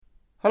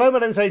Hello, my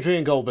name's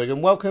Adrian Goldberg,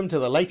 and welcome to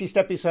the latest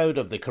episode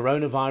of the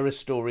Coronavirus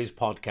Stories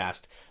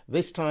podcast.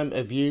 This time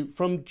a view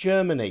from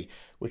Germany,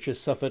 which has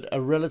suffered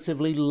a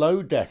relatively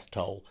low death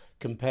toll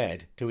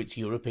compared to its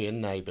European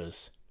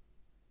neighbours.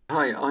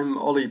 Hi, I'm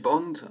Ollie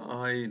Bond.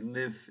 I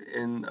live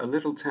in a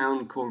little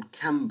town called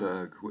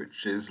Camberg,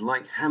 which is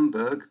like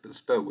Hamburg but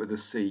spelt with a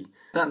C.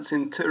 That's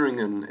in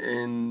Thüringen,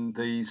 in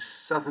the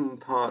southern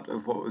part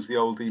of what was the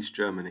old East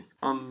Germany.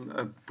 I'm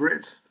a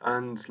Brit,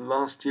 and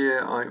last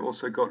year I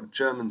also got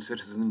German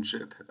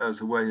citizenship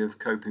as a way of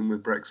coping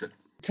with Brexit.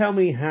 Tell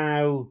me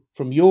how,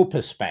 from your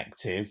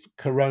perspective,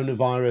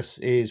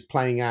 coronavirus is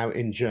playing out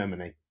in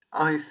Germany.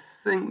 I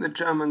think the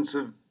Germans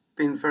have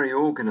been very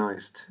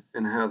organised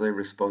in how they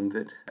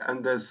responded,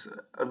 and there's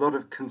a lot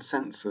of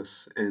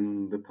consensus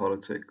in the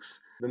politics.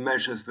 The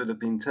measures that have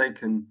been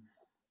taken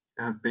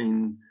have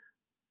been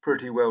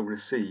pretty well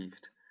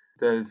received.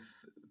 There have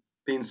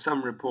been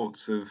some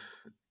reports of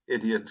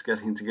idiots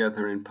getting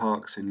together in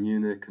parks in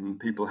Munich and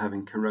people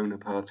having corona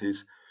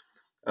parties,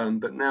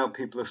 but now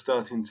people are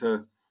starting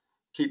to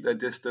keep their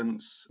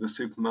distance. The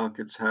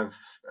supermarkets have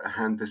a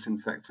hand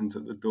disinfectant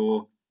at the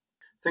door.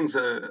 Things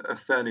are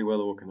fairly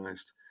well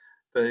organised.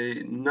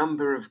 The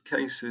number of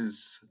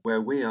cases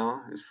where we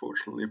are is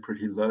fortunately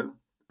pretty low,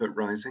 but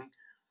rising.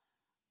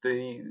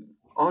 The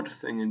odd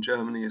thing in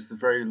Germany is the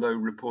very low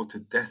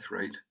reported death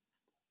rate.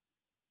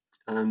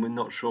 And we're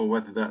not sure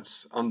whether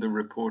that's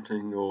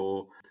underreporting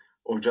or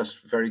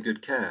just very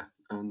good care.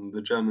 And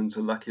the Germans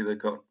are lucky they've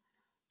got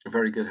a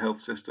very good health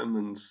system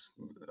and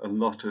a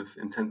lot of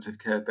intensive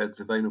care beds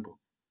available.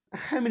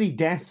 How many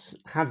deaths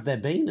have there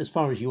been, as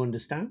far as you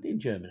understand, in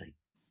Germany?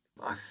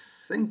 I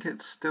think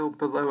it's still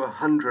below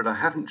 100. I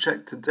haven't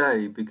checked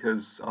today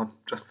because I've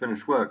just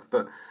finished work,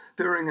 but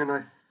Thüringen,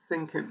 I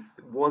think it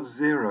was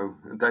zero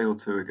a day or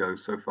two ago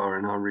so far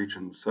in our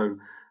region. So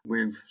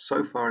we've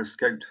so far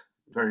escaped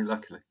very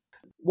luckily.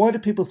 Why do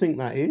people think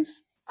that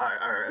is?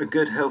 A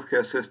good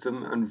healthcare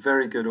system and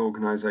very good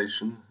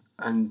organisation,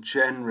 and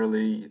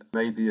generally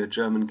maybe a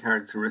German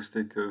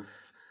characteristic of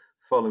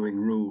following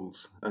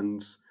rules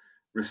and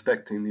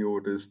respecting the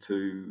orders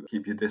to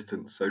keep your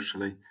distance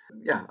socially.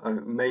 Yeah,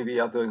 maybe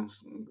other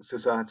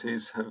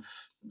societies have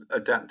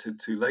adapted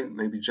too late.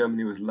 Maybe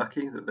Germany was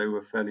lucky that they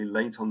were fairly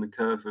late on the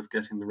curve of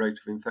getting the rate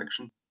of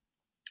infection,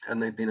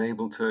 and they've been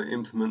able to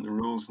implement the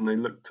rules, and they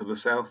look to the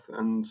south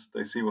and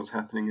they see what's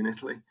happening in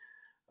Italy,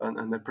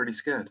 and they're pretty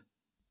scared.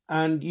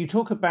 And you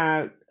talk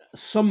about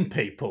some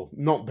people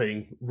not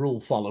being rule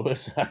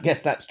followers. I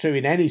guess that's true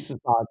in any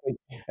society,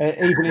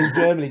 even in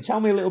Germany. Tell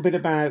me a little bit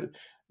about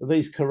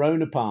these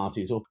corona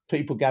parties or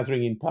people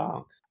gathering in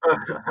parks.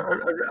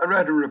 I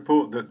read a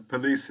report that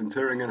police in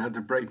Turingen had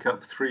to break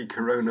up 3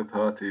 corona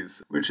parties,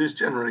 which is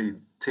generally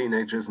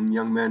teenagers and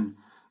young men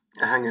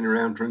hanging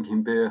around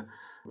drinking beer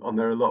on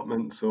their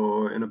allotments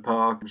or in a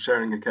park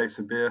sharing a case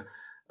of beer.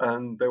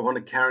 And they want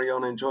to carry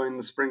on enjoying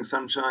the spring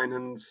sunshine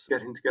and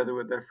getting together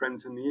with their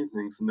friends in the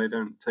evenings, and they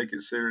don't take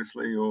it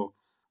seriously or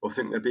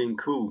think they're being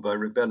cool by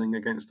rebelling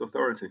against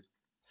authority.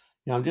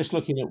 Now, I'm just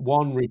looking at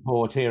one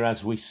report here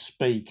as we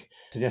speak,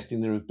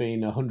 suggesting there have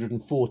been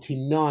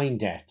 149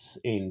 deaths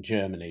in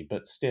Germany,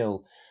 but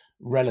still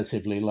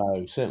relatively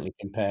low, certainly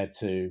compared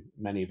to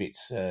many of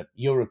its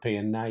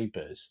European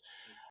neighbours.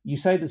 You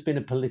say there's been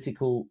a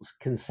political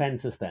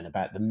consensus then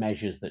about the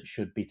measures that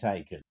should be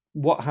taken.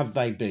 What have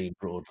they been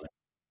broadly?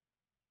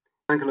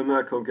 Angela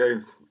Merkel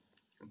gave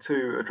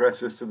 2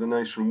 addresses to the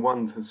nation,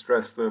 one to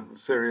stress the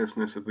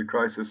seriousness of the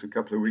crisis a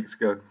couple of weeks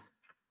ago,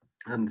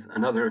 and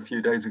another a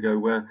few days ago,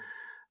 where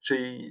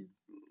she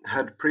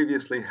had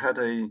previously had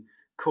a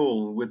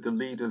call with the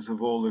leaders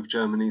of all of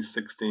Germany's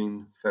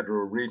 16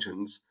 federal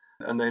regions,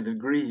 and they'd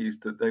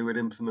agreed that they would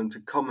implement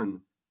a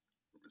common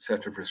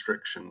set of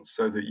restrictions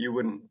so that you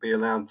wouldn't be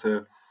allowed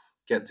to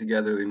get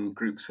together in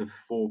groups of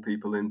 4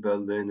 people in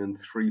Berlin and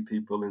 3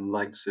 people in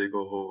Leipzig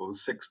or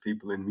 6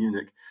 people in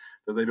Munich,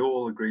 that they'd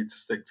all agreed to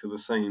stick to the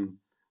same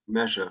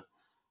measure.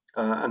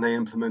 And they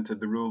implemented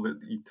the rule that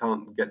you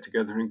can't get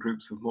together in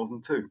groups of more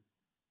than 2.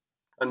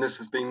 And this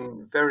has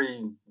been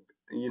very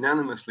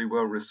unanimously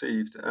well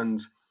received and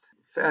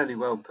fairly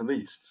well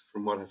policed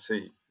from what I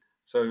see.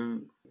 So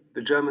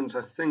the Germans,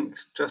 I think,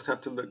 just have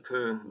to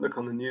look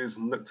on the news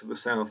and look to the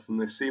south, and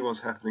they see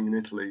what's happening in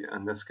Italy,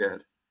 and they're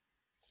scared.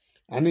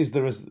 And is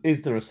there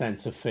a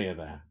sense of fear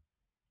there?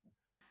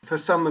 For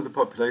some of the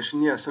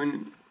population, yes. I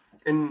mean,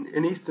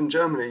 in eastern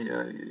Germany,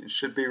 it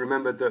should be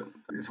remembered that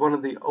it's one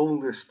of the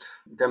oldest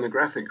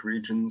demographic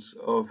regions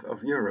of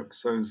Europe.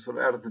 So, sort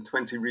of out of the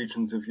 20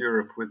 regions of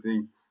Europe with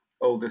the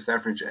oldest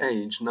average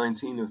age,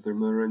 19 of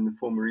them are in the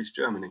former East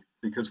Germany.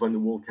 Because when the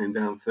wall came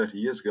down 30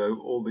 years ago,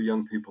 all the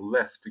young people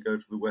left to go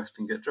to the West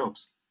and get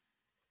jobs.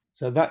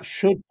 So that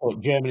should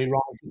put Germany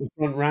right at the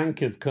front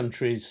rank of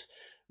countries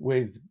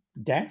with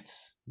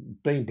deaths,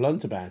 being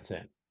blunt about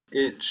it.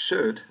 It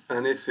should,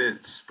 and if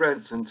it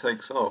spreads and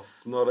takes off,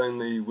 not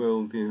only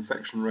will the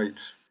infection rate,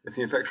 if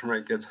the infection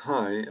rate gets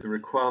high, the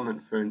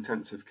requirement for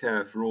intensive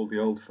care for all the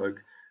old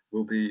folk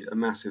will be a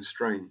massive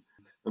strain.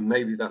 And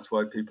maybe that's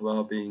why people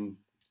are being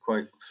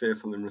quite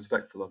fearful and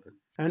respectful of it.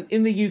 And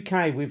in the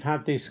UK, we've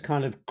had this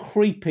kind of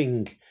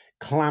creeping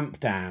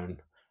clampdown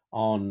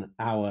on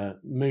our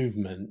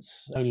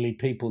movements. Only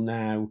people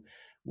now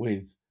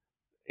with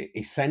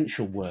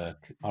essential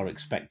work are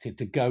expected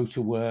to go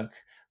to work.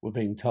 We're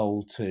being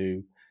told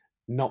to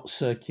not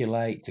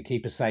circulate, to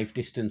keep a safe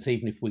distance,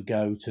 even if we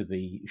go to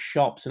the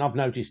shops. And I've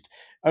noticed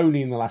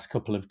only in the last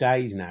couple of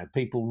days now,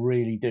 people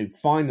really do,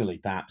 finally,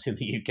 perhaps in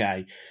the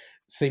UK,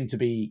 seem to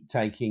be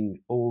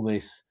taking all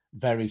this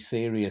very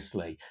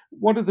seriously.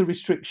 What are the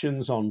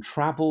restrictions on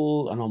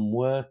travel and on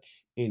work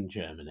in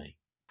Germany?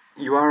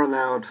 You are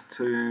allowed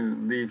to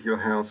leave your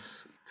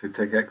house to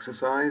take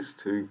exercise,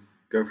 to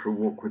go for a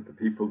walk with the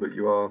people that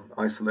you are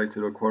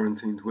isolated or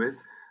quarantined with.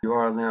 You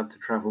are allowed to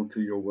travel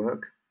to your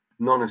work.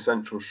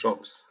 Non-essential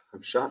shops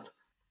have shut.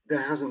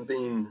 There hasn't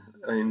been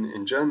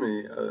in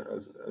Germany,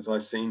 as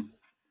I've seen,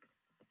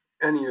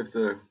 any of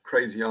the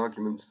crazy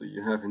arguments that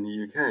you have in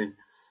the UK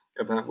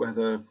about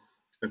whether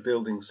a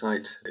building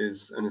site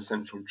is an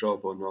essential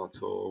job or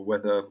not, or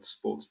whether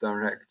Sports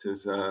Direct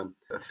is a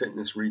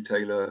fitness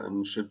retailer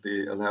and should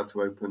be allowed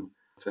to open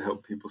to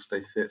help people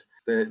stay fit.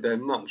 They're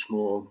much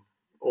more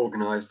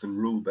organized and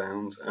rule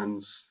bound,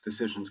 and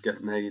decisions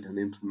get made and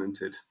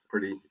implemented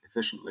pretty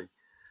efficiently.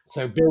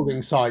 So,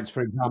 building sites,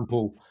 for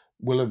example,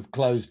 will have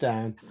closed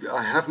down.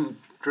 I haven't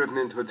driven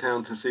into a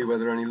town to see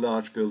whether any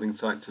large building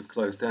sites have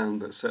closed down,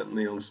 but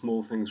certainly on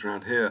small things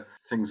around here,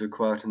 things are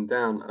quietened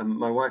down. And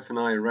my wife and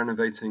I are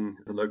renovating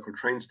the local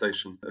train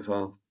station as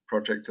our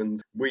project,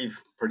 and we've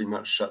pretty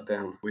much shut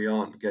down. We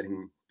aren't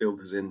getting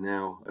builders in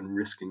now and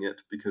risking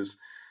it because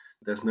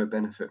there's no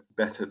benefit.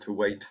 Better to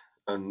wait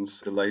and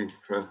delay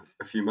for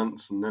a few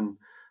months and then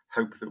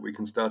hope that we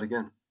can start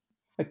again.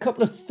 A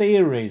couple of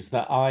theories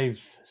that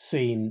I've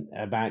seen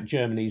about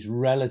Germany's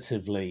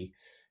relatively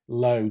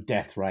low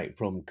death rate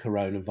from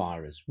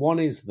coronavirus. One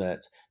is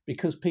that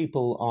because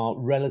people are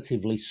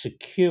relatively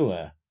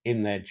secure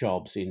in their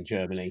jobs in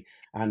Germany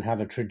and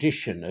have a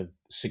tradition of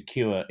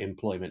secure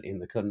employment in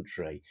the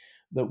country,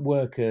 that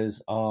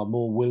workers are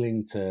more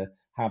willing to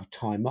have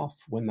time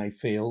off when they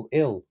feel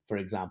ill, for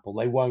example.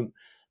 They won't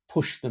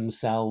push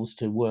themselves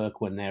to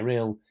work when they're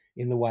ill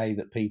in the way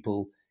that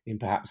people in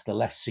perhaps the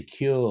less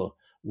secure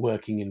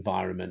working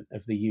environment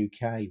of the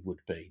UK would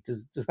be.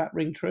 Does that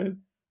ring true?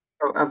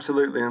 Oh,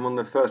 absolutely. And one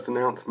of the first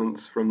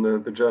announcements from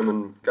the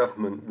German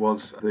government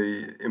was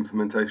the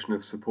implementation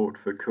of support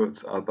for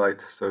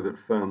Kurzarbeit so that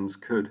firms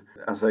could,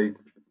 as they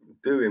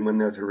do in when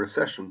there's a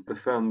recession, the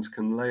firms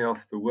can lay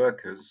off the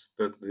workers,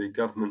 but the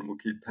government will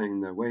keep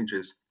paying their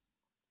wages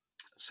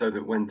so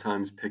that when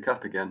times pick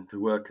up again, the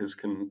workers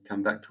can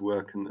come back to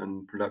work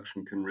and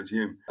production can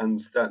resume. And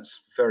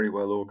that's very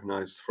well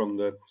organized from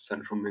the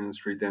central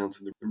ministry down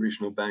to the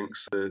regional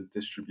banks. The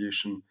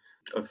distribution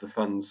of the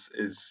funds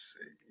is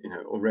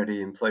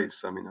already in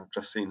place. I mean, I've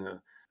just seen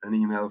an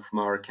email from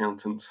our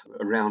accountant,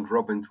 a round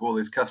robin to all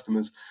his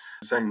customers,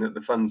 saying that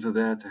the funds are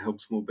there to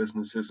help small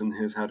businesses and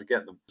here's how to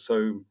get them.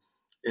 So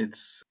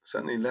it's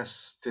certainly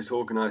less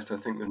disorganized, I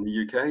think, than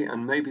the UK,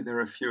 and maybe there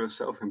are fewer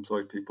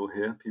self-employed people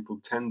here. People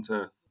tend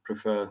to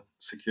prefer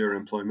secure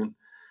employment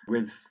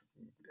with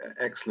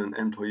excellent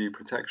employee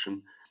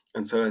protection.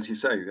 And so, as you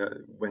say,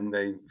 when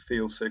they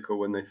feel sick or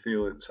when they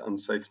feel it's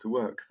unsafe to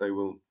work, they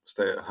will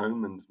stay at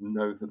home and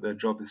know that their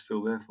job is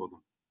still there for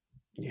them.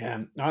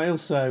 Yeah, I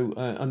also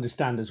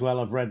understand as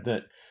well. I've read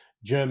that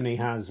Germany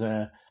has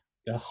a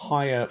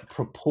higher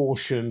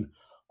proportion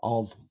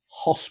of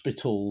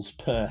hospitals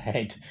per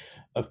head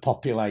of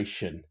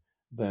population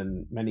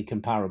than many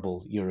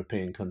comparable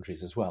European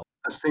countries as well.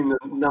 I've seen the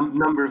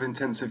number of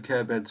intensive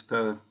care beds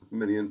per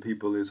million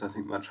people is, I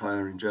think, much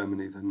higher in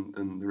Germany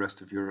than the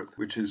rest of Europe,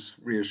 which is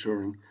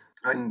reassuring.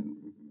 And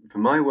for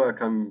my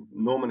work,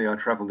 I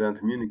travel down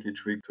to Munich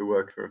each week to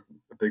work for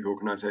a big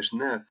organization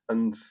there.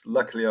 And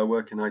luckily, I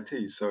work in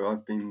IT. So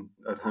I've been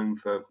at home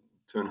for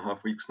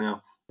 2.5 weeks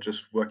now,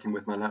 just working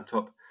with my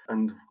laptop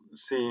and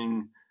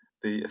seeing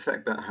the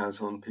effect that has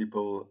on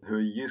people who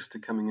are used to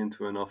coming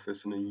into an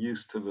office and are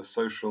used to the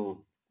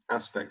social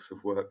aspects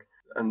of work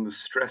and the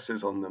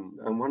stresses on them.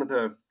 And one of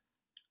the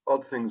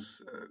odd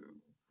things,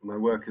 my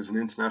work is an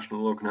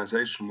international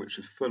organization which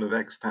is full of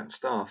expat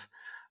staff.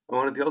 And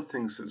one of the odd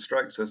things that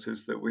strikes us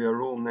is that we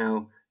are all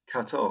now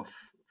cut off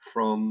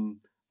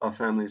from our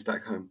families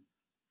back home.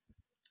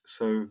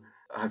 So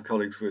I have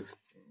colleagues with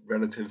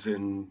relatives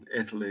in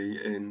Italy,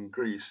 in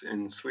Greece,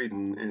 in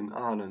Sweden, in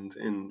Ireland,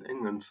 in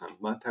England. So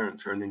my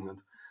parents are in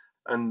England.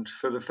 And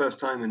for the first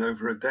time in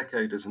over a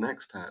decade as an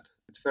expat,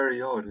 it's very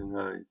odd in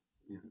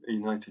a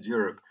united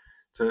Europe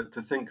to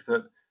think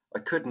that I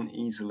couldn't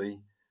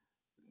easily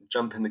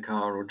jump in the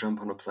car or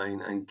jump on a plane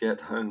and get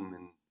home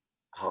in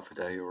half a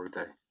day or a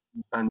day.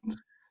 And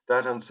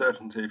that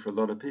uncertainty for a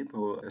lot of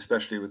people,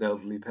 especially with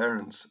elderly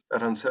parents,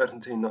 that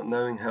uncertainty, not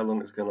knowing how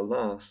long it's going to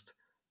last,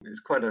 is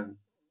quite a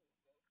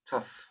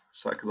tough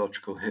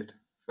psychological hit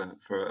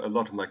for a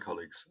lot of my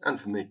colleagues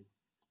and for me.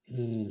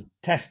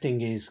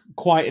 Testing is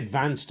quite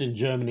advanced in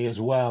Germany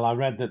as well. I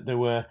read that there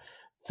were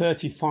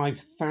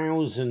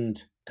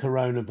 35,000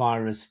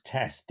 coronavirus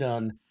tests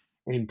done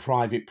in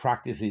private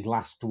practices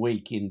last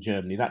week in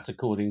Germany. That's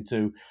according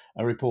to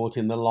a report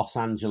in the Los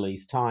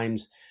Angeles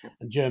Times.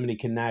 And Germany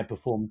can now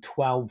perform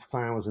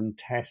 12,000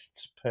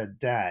 tests per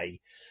day.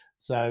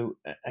 So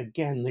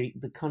again,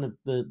 the kind of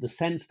the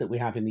sense that we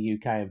have in the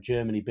UK of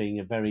Germany being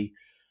a very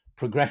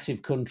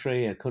progressive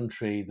country, a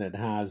country that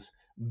has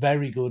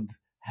very good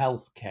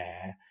health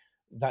care,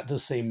 that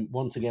does seem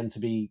once again to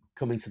be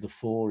coming to the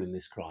fore in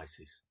this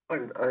crisis.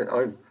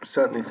 I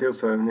certainly feel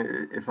so. And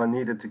if I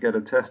needed to get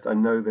a test, I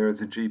know there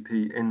is a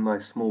GP in my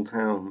small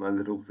town, my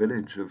little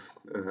village of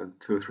 2,000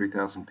 or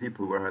 3,000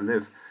 people where I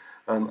live.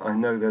 I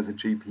know there's a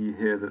GP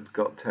here that's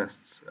got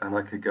tests, and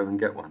I could go and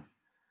get one,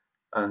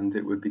 and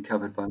it would be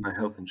covered by my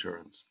health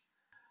insurance.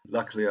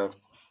 Luckily, I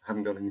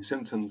haven't got any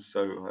symptoms,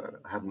 so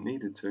I haven't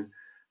needed to.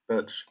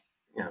 But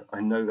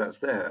I know that's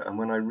there. And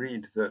when I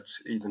read that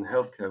even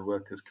healthcare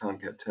workers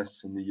can't get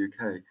tests in the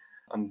UK,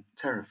 I'm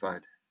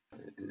terrified.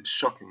 It's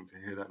shocking to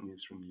hear that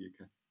news from the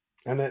UK.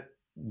 And at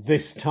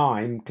this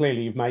time,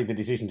 clearly you've made the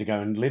decision to go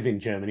and live in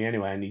Germany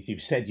anyway. And as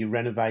you've said, you're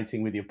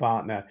renovating with your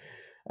partner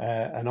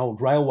an old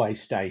railway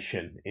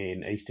station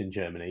in eastern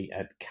Germany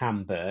at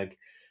Camberg.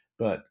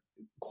 But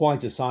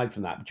quite aside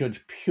from that,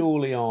 judged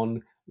purely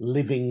on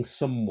living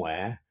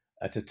somewhere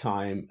at a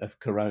time of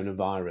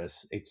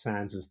coronavirus, it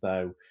sounds as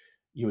though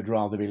you would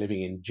rather be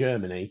living in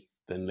Germany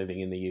than living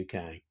in the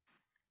UK.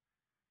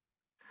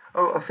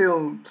 Oh, I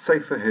feel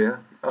safer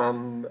here. I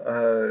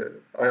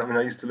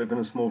used to live in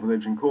a small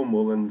village in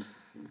Cornwall, and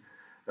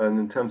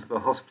in terms of the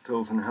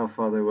hospitals and how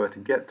far they were to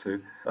get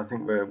to, I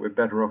think we're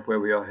better off where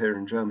we are here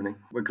in Germany.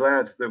 We're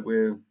glad that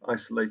we're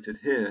isolated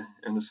here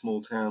in a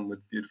small town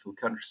with beautiful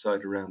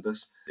countryside around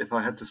us. If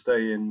I had to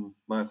stay in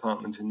my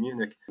apartment in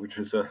Munich, which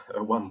is a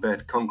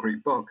one-bed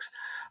concrete box,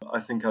 I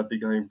think I'd be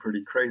going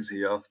pretty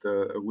crazy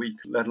after a week,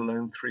 let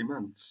alone 3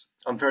 months.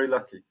 I'm very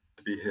lucky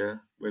to be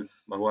here with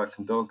my wife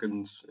and dog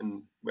and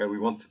where we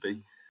want to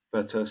be.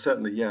 But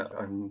certainly,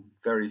 I'm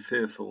very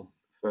fearful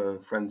for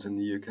friends in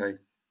the UK.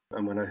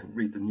 And when I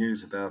read the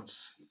news about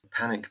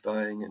panic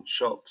buying in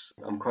shops,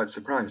 I'm quite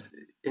surprised.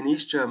 In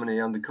East Germany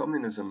under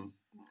communism,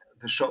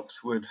 the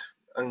shops would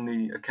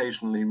only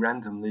occasionally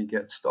randomly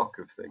get stock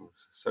of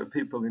things. So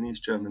people in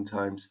East German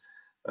times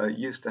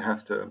used to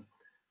have to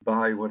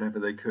buy whatever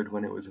they could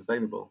when it was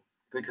available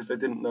because they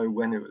didn't know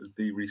when it would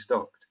be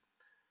restocked.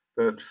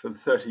 But for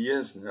 30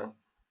 years now,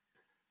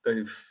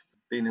 they've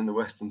been in the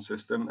Western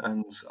system,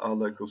 and our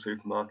local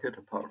supermarket,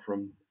 apart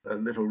from a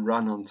little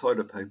run on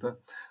toilet paper,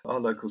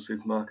 our local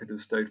supermarket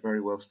has stayed very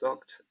well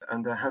stocked,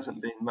 and there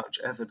hasn't been much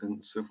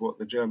evidence of what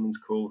the Germans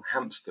call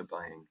hamster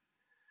buying.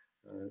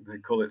 They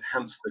call it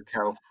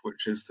Hamsterkauf,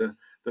 which is the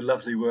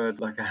lovely word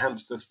like a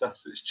hamster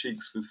stuffs its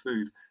cheeks with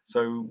food.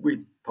 So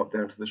we pop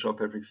down to the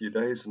shop every few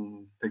days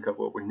and pick up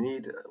what we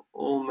need,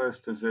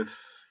 almost as if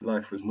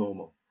life was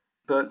normal.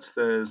 But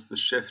there's the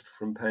shift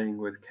from paying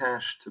with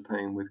cash to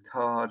paying with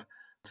card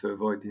to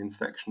avoid the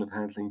infection of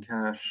handling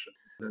cash.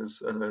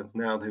 There's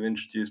now they've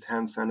introduced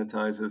hand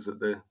sanitizers at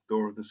the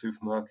door of the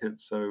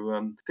supermarket,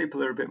 so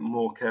people are a bit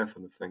more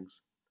careful of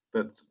things,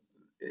 but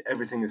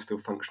everything is still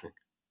functioning.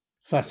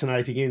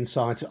 Fascinating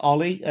insight.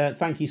 Ollie,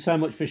 thank you so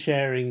much for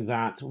sharing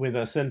that with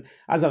us. And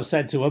as I've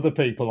said to other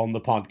people on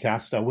the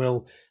podcast, I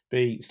will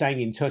be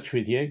staying in touch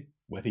with you,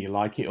 whether you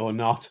like it or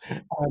not,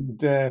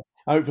 and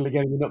hopefully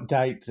getting an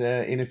update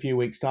in a few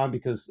weeks' time,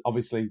 because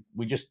obviously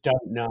we just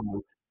don't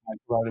know how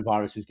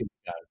coronavirus is going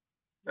to go.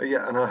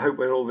 Yeah, and I hope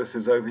when all this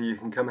is over, you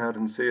can come out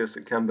and see us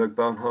at Camberg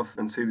Bahnhof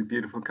and see the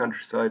beautiful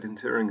countryside in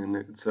Thüringen.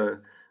 It's a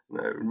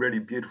really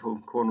beautiful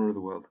corner of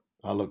the world.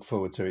 I look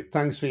forward to it.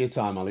 Thanks for your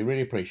time, Ollie.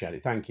 Really appreciate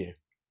it. Thank you.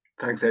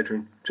 Thanks,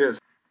 Adrian. Cheers.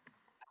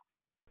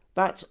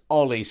 That's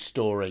Ollie's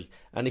story.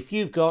 And if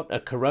you've got a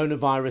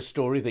coronavirus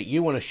story that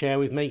you want to share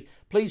with me,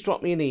 please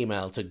drop me an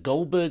email to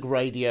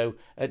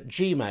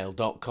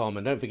goldbergradio@gmail.com.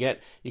 And don't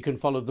forget, you can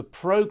follow the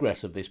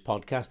progress of this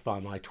podcast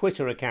via my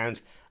Twitter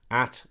account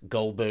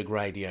 @Goldberg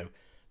Radio.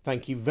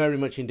 Thank you very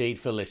much indeed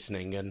for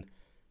listening, and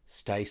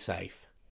stay safe.